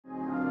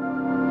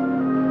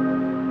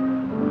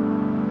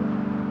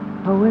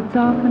Poets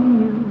often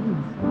use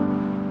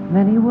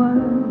many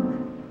words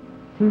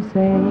to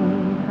say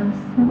a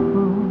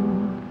simple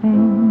thing.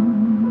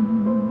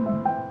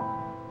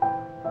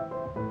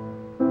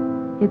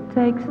 It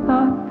takes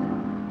thought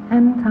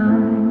and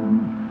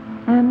time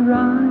and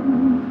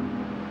rhyme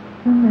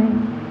to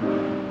make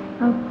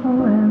a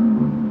poem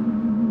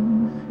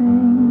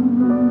sing.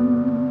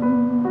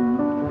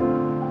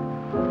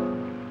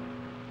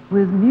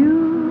 With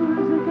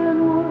music and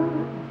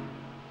words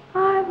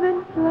I've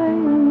been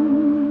playing.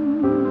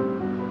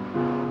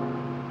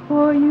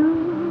 For you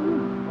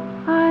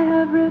I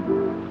have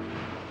written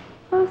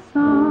a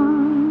song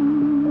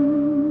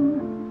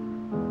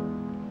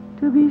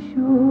to be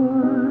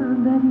sure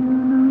that you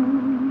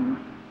know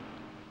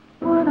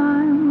what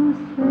I'm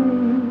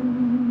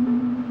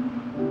saying.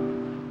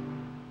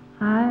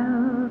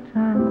 I'll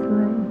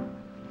translate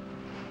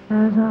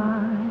as I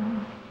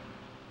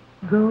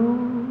go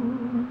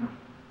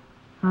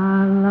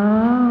along.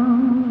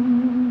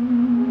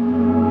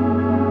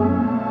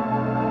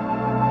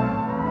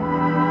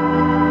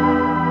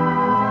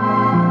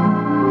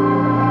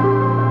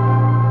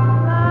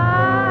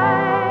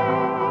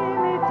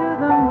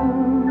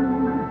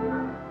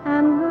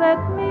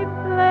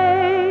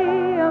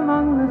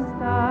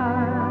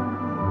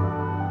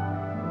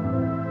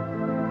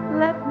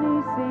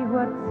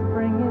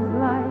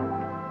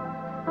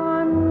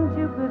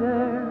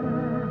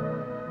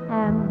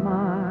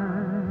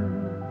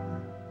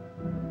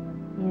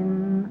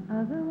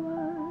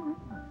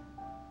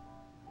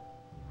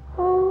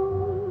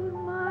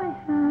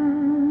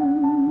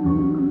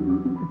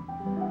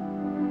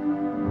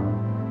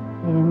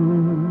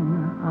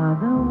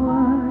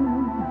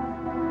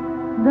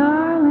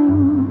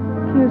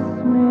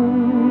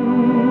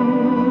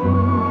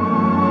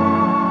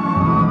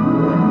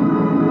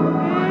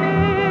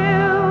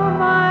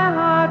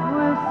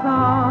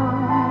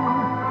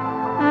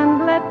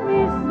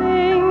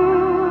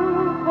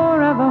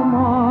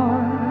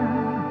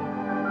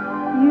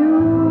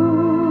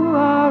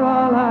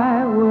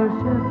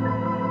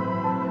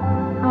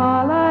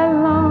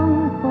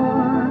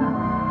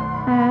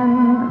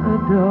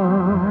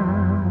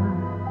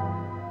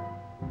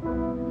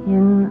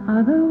 In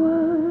other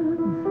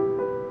words,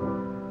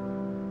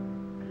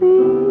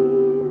 please